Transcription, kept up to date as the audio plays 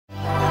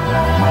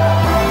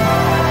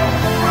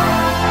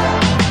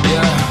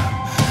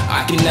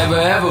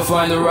ever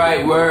find the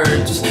right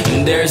words,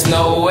 and there's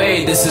no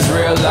way this is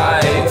real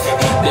life.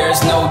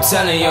 There's no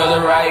telling you're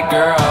the right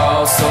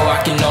girl, so I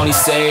can only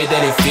say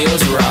that it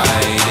feels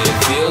right. It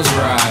feels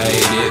right,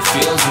 it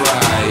feels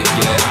right,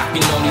 yeah. I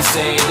can only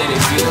say that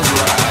it feels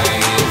right.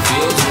 It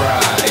feels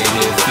right,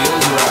 it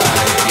feels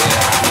right,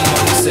 yeah. I can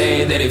only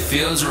say that it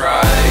feels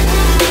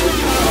right.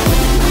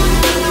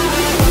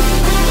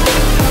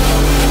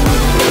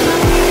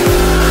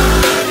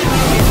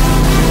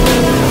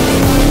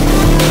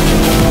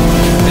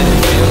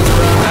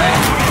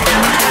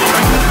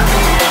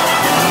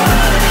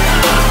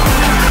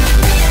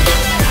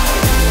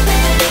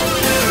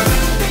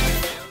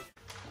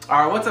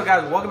 Alright, what's up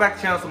guys? Welcome back to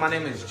the channel. So my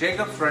name is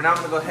Jacob. So right now I'm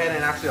going to go ahead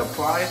and actually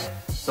apply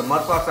some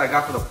mud flaps I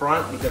got for the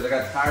front because I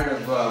got tired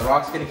of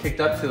rocks getting kicked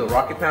up to the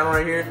rocket panel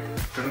right here.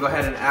 So we're going to go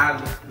ahead and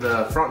add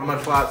the front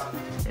mud flaps,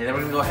 and then we're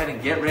going to go ahead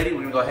and get ready. We're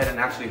going to go ahead and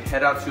actually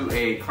head out to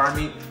a car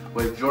meet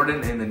with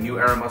Jordan and the New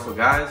Era Muscle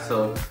guys.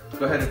 So let's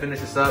go ahead and finish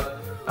this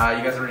up.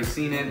 You guys already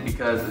seen it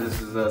because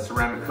this is a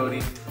ceramic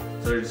coating.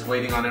 So we're just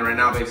waiting on it right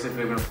now. Basically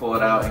we're going to pull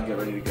it out and get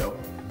ready to go.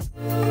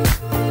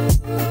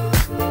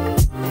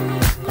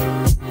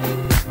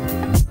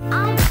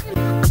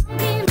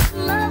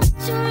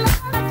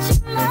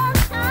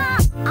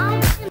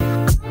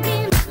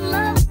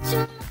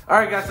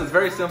 Alright guys, so it's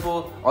very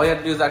simple. All you have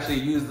to do is actually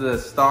use the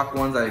stock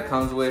ones that it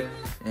comes with,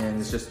 and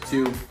it's just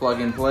two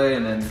plug and play,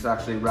 and then just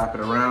actually wrap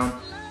it around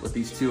with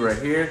these two right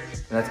here.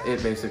 And that's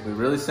it basically.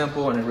 Really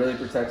simple, and it really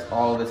protects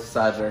all of this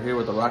sides right here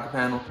with the rocket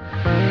panel.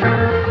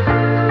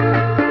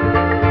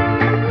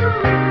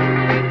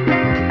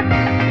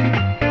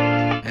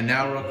 And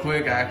now real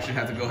quick, I actually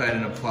have to go ahead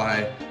and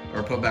apply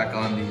or put back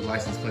on the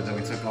license plate that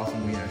we took off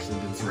when we actually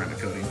did the ceramic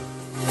coating.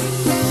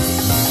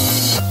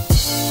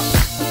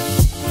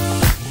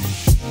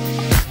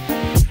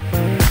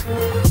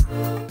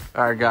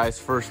 Alright guys,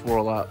 first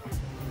swirl up.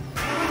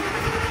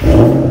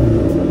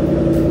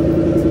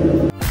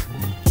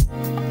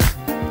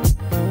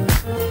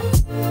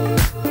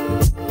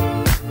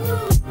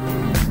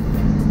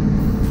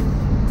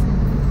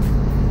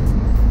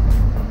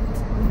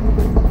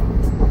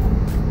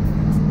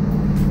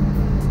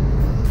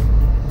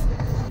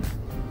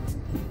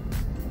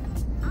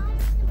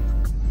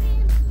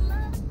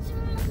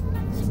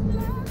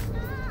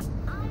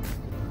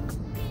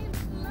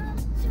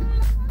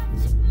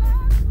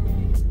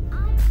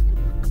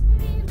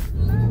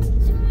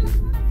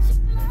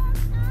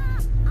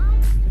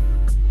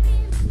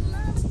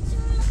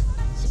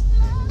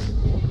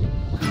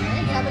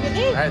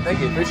 Alright, thank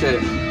you, appreciate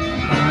it.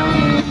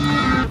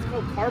 Let's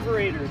go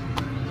carburetor.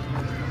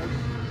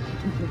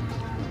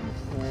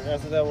 Alright,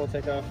 after that we'll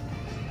take off.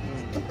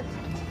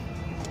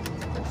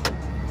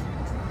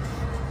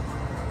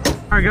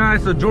 Alright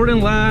guys, so Jordan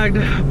lagged,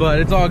 but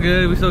it's all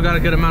good. We still got a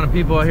good amount of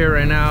people out here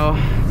right now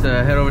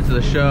to head over to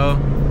the show.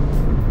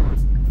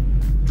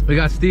 We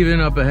got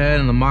Steven up ahead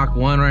in the Mach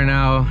 1 right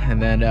now,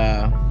 and then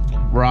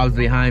Rob's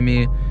behind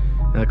me.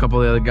 And a couple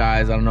of the other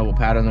guys, I don't know what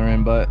pattern they're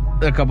in, but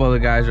a couple other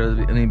guys are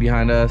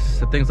behind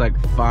us. I think it's like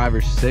 5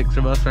 or 6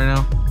 of us right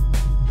now.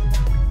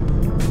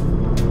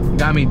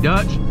 Got me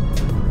Dutch,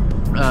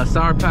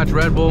 Sour Patch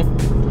Red Bull,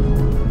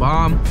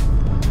 Bomb.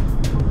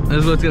 This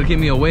is what's gonna keep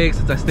me awake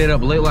since I stayed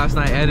up late last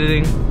night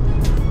editing.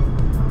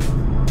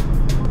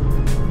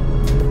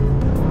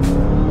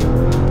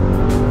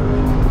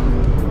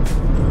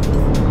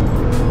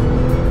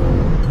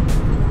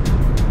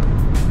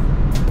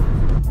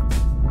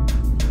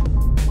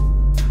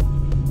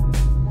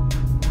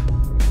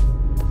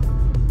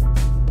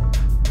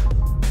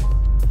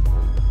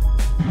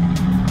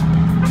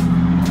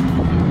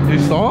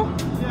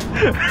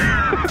 Yeah.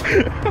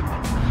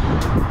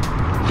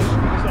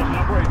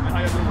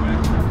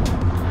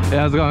 Yeah,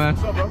 how's it going, man?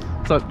 What's up, bro?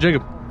 What's up,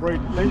 Jacob?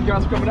 Great. Thank you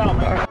guys for coming out,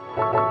 man.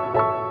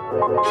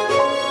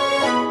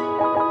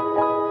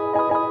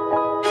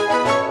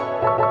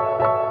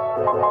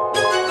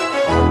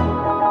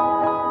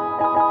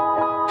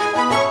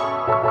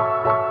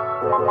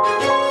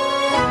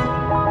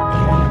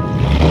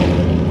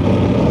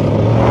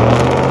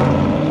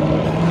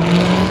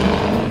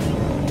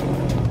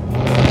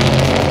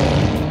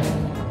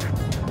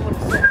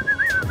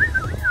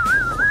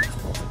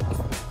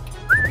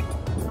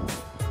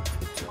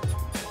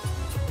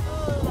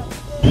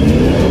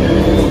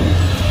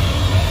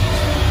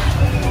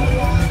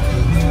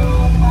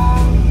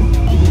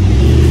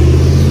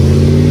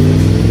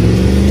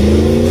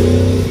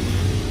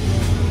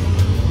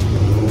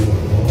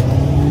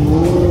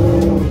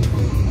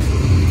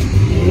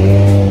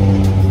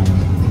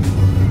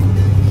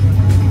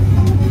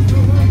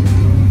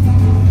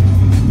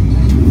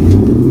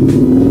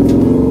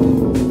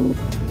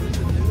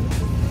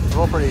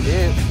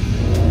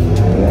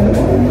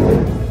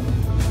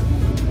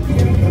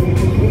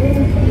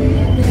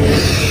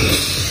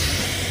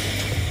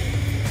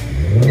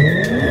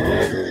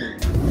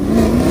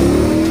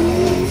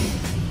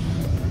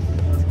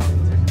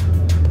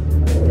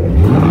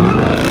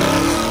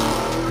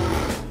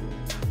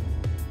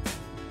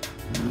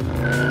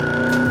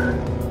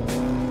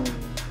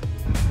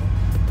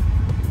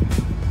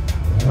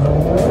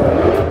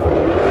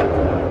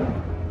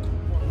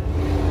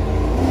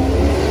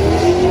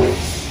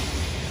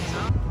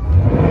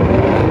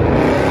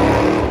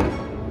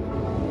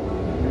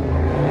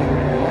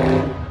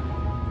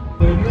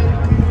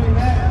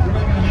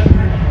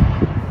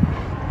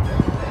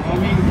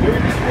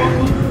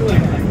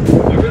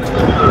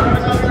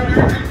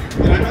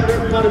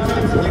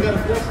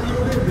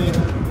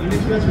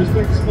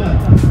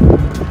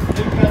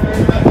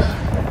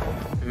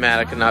 Man,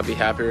 I could not be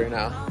happier right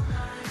now.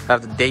 I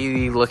have the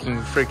daily looking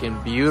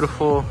freaking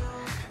beautiful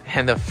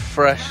and the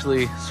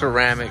freshly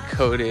ceramic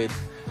coated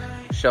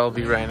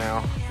Shelby right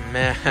now.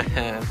 Man,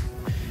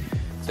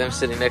 them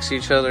sitting next to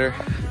each other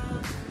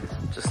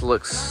just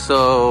looks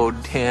so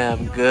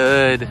damn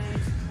good.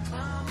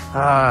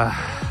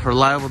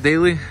 Reliable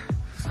daily,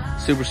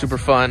 super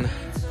fun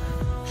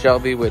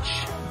Shelby, which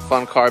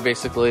fun car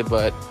basically,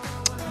 but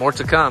more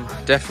to come.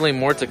 Definitely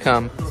more to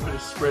come. I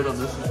sprayed on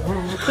this one.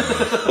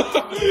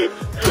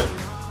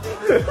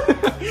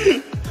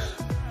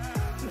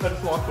 I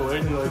just walked away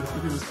and he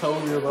was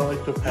telling me about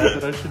like the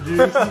pad that I should use.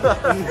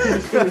 And he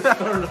was gonna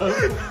start up.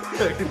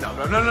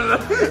 No.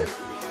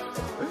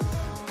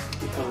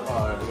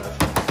 Alright, I got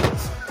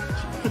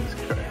you. Jesus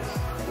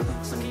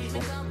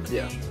Christ.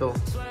 Yeah, cool.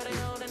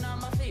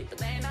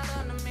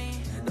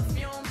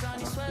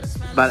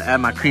 About to add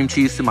my cream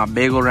cheese to my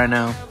bagel right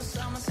now.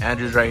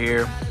 Andrew's right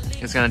here.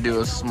 He's gonna do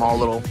a small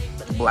little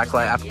black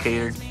light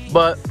applicator.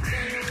 But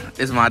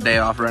it's my day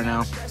off right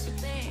now,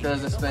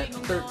 because I spent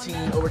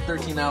over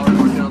 13 hours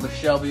working on the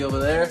Shelby over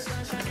there.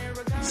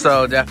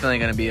 So definitely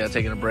gonna be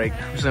taking a break.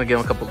 I'm just gonna give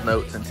him a couple of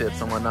notes and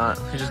tips and whatnot.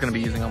 He's just gonna be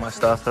using all my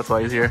stuff. That's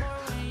why he's here.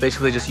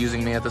 Basically just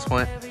using me at this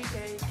point.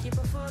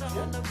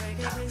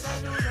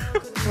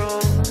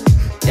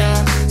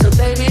 Yeah, so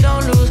baby,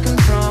 don't lose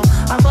control.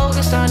 I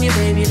focused on you,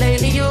 baby.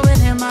 Lately you've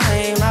been in my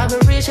aim. I've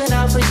been reaching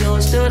out for you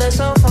and still they're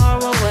so far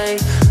away.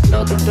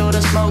 Looking through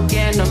the smoke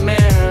in the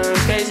mirror.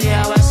 Crazy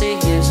how I see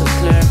you so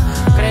clear.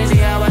 Crazy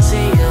how I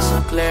see you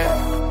so clear.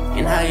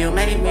 And how you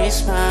make me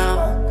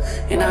smile.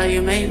 And how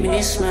you make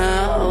me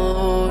smile.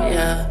 Oh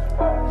yeah.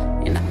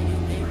 And how you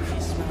make me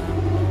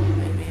smile.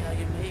 Baby, how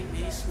you make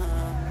me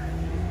smile.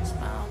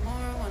 Smile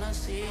more when I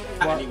see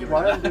you.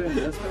 Why I'm doing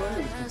this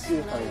way is to see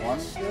if I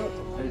want to do it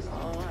or pay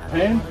someone.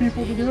 Paying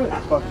people to do it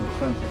is fucking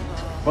expensive.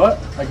 But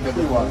I can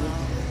see why.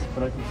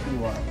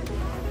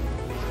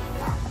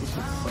 This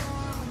shit sucks.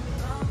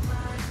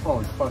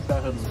 Holy fuck,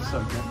 that hood looks so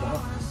good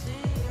though.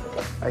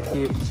 I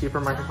keep cheaper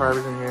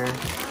microfibers in here.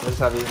 I just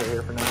have these right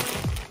here for now.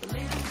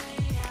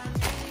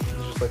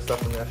 It's just like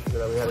stuff from yesterday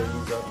that we had to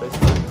use up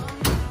basically.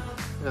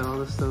 Got all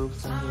the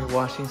soaps in here,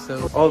 washing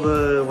soap. All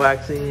the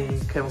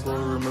waxing, chemical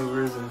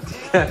removers, and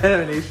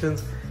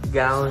contaminations,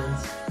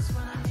 gallons,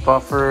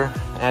 buffer.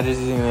 Andrew's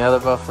using the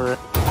other buffer.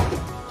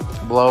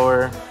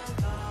 Blower.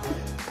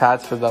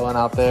 Pads for that one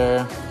out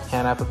there.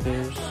 Hand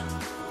applicators.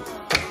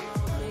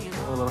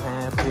 A little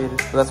hand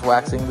applicators. So that's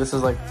waxing. This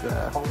is like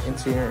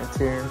interior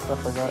and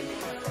stuff like that.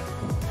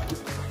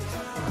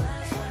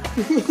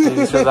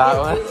 These for that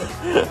one.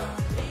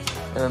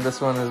 And then this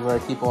one is where I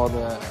keep all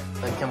the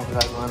chemical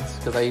type ones,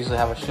 because I usually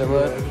have a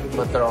shitload,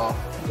 but they're all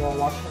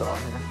washed in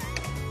here.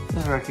 This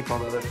is where I keep all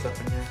the other stuff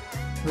in here.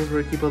 This is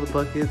where I keep all the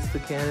buckets, the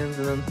cannons,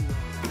 and then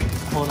a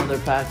whole other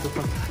pack of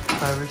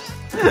fibers.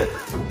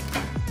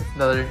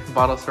 Another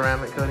bottle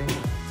ceramic coating.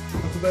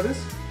 That's what that is?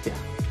 Yeah.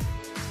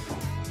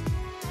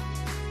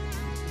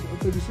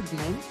 36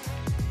 months?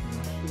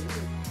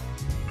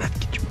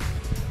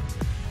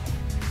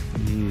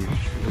 Yeah,